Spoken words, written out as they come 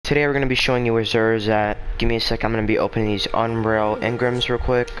Today we're going to be showing you where Xur is at. Give me a sec, I'm going to be opening these Umbrail engrams real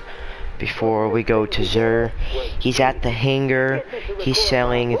quick before we go to Xur. He's at the hangar. He's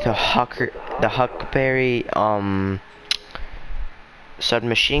selling the Huckberry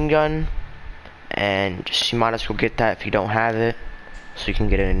submachine gun, and just, you might as well get that if you don't have it, so you can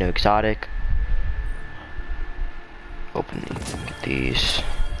get a new exotic. Open these, get these.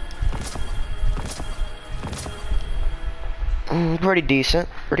 Pretty decent,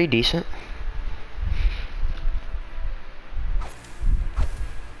 pretty decent.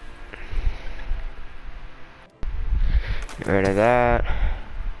 Get rid of that.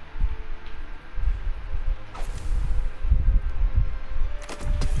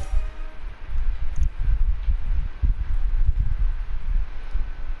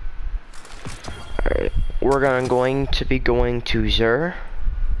 Alright, we're going to be going to Xur.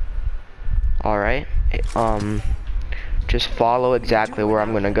 Alright, just follow exactly where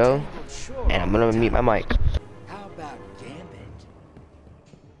I'm gonna go, and I'm gonna mute my mic. How about Gambit?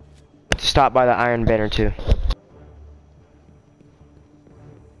 Stop by the Iron Banner too.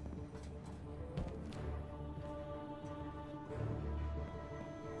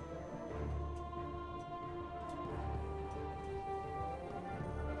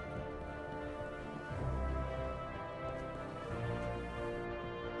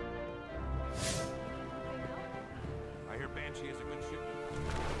 I hear Banshee is a good ship.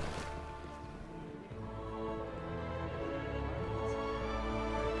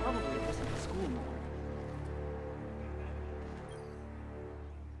 Probably wasn't the school more.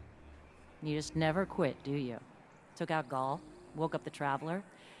 You just never quit, do you? Took out Gaul, woke up the Traveler,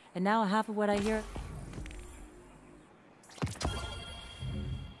 and now half of what I hear...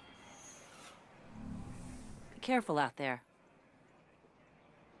 Be careful out there.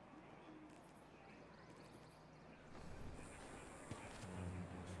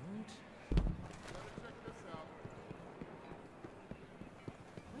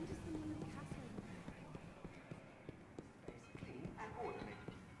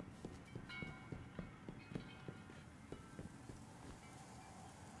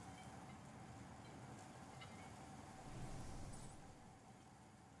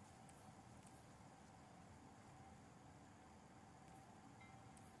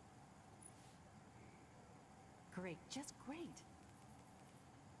 Great, just great.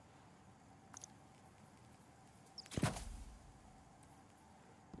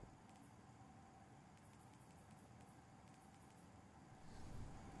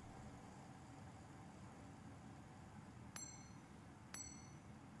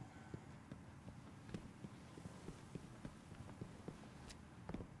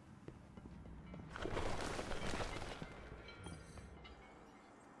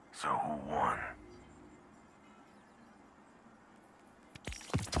 So who won?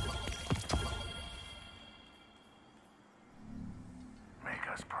 Make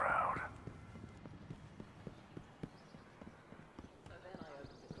us proud. So then I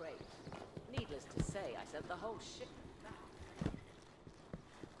opened the crate. Needless to say, I sent the whole ship back.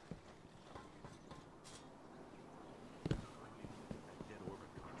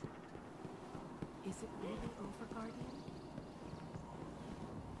 Is it really over, Guardian?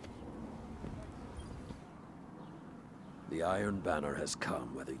 The Iron Banner has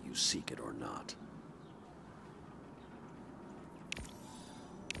come whether you seek it or not.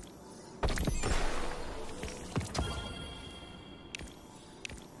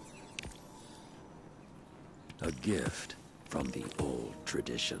 A gift from the old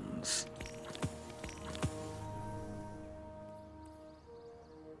traditions.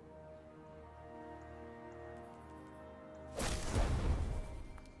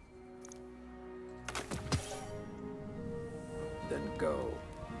 Then go,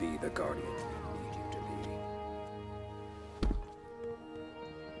 be the Guardian we need you to be.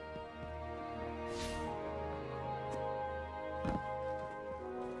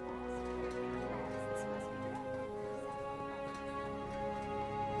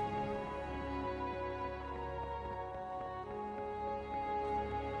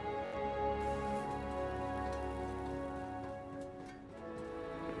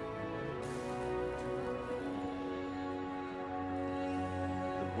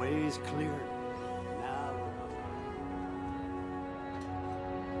 The way is clear. Now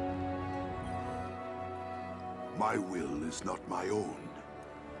My will is not my own,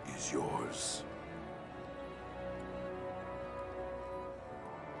 is yours.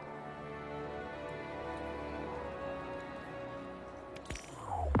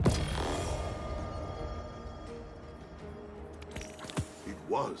 It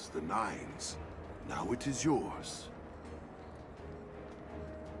was the Nine's. Now it is yours.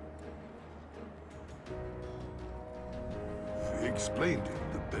 explained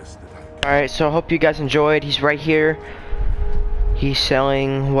it the best that I can. Alright, so I hope you guys enjoyed. He's right here. He's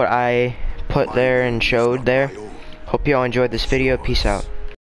selling what I put there and showed there. Hope you all enjoyed this video. Peace out.